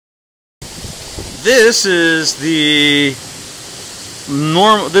This is the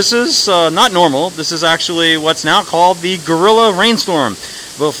normal. This is not normal. This is actually what's now called the Guerrilla rainstorm.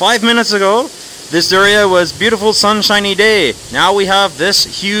 About 5 minutes ago, this area was beautiful sunshiny day. Now we have this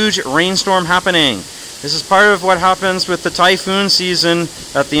huge rainstorm happening. This is part of what happens with the typhoon season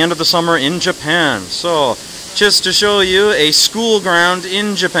at the end of the summer in Japan. So, just to show you a school ground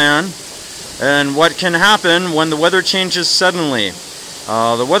in Japan and what can happen when the weather changes suddenly.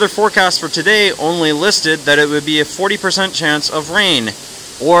 The weather forecast for today only listed that it would be a 40% chance of rain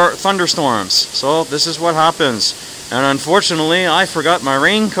or thunderstorms. So this is what happens. And unfortunately, I forgot my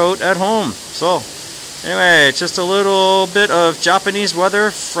raincoat at home. So anyway, just a little bit of Japanese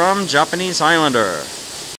weather from Japanese Islander.